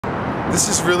This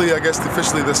is really, I guess,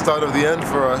 officially the start of the end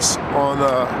for us on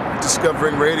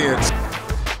discovering Radiance.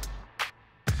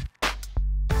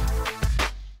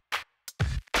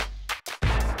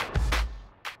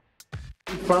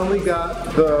 We finally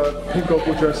got the Pink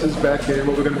Opal dresses back in.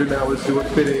 What we're going to do now is do a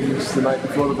fittings the night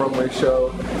before the runway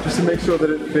show, just to make sure that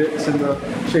it fits and the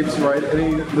shape's right.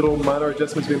 Any little minor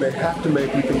adjustments we may have to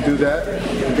make, we can do that.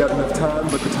 We've got enough time,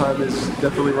 but the time is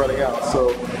definitely running out. So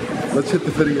let's hit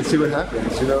the fitting and see what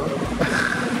happens, you know?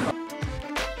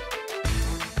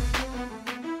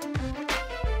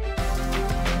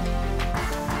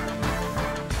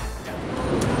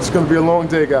 It's going to be a long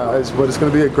day, guys, but it's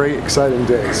going to be a great, exciting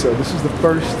day. So this is the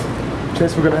first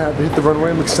chance we're going to have to hit the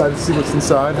runway. I'm excited to see what's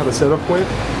inside, how the setup went.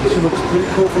 It looks pretty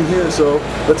cool from here, so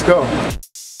let's go.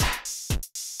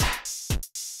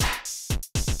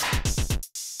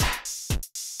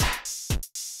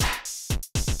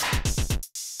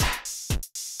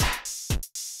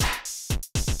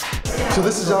 So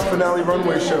this is our finale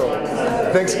runway show.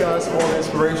 Thanks guys for all the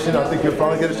inspiration. I think you'll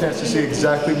finally get a chance to see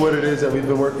exactly what it is that we've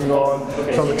been working on.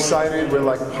 So I'm excited. We're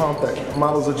like pumped that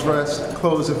models are dressed,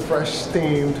 clothes are fresh,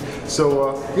 steamed.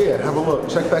 So yeah, have a look.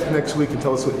 Check back next week and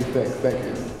tell us what you think. Thank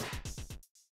you.